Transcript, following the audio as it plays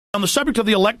On the subject of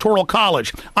the Electoral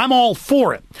College, I'm all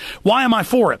for it. Why am I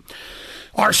for it?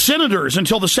 Our senators,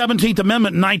 until the 17th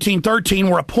Amendment in 1913,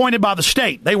 were appointed by the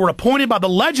state. They were appointed by the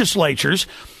legislatures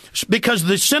because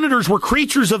the senators were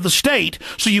creatures of the state,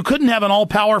 so you couldn't have an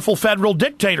all-powerful federal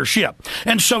dictatorship.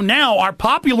 And so now our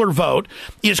popular vote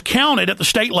is counted at the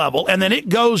state level, and then it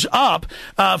goes up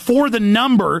for the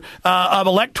number of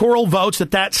electoral votes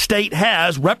that state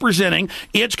has representing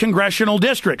its congressional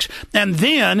districts. And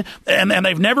then, and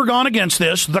they've never gone against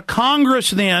this, the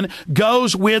Congress then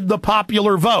goes with the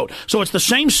popular vote. So it's the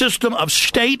same system of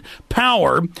state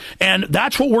power, and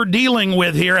that's what we're dealing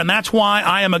with here, and that's why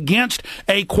I am against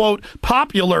a quote,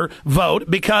 popular vote,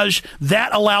 because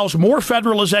that allows more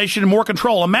federalization and more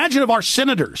control. Imagine if our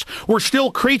senators were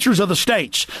still creatures of the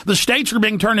states. The states are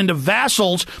being turned into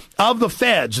vassals of the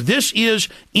feds. This is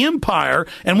empire,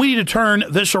 and we need to turn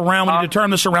this around. We need to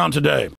turn this around today.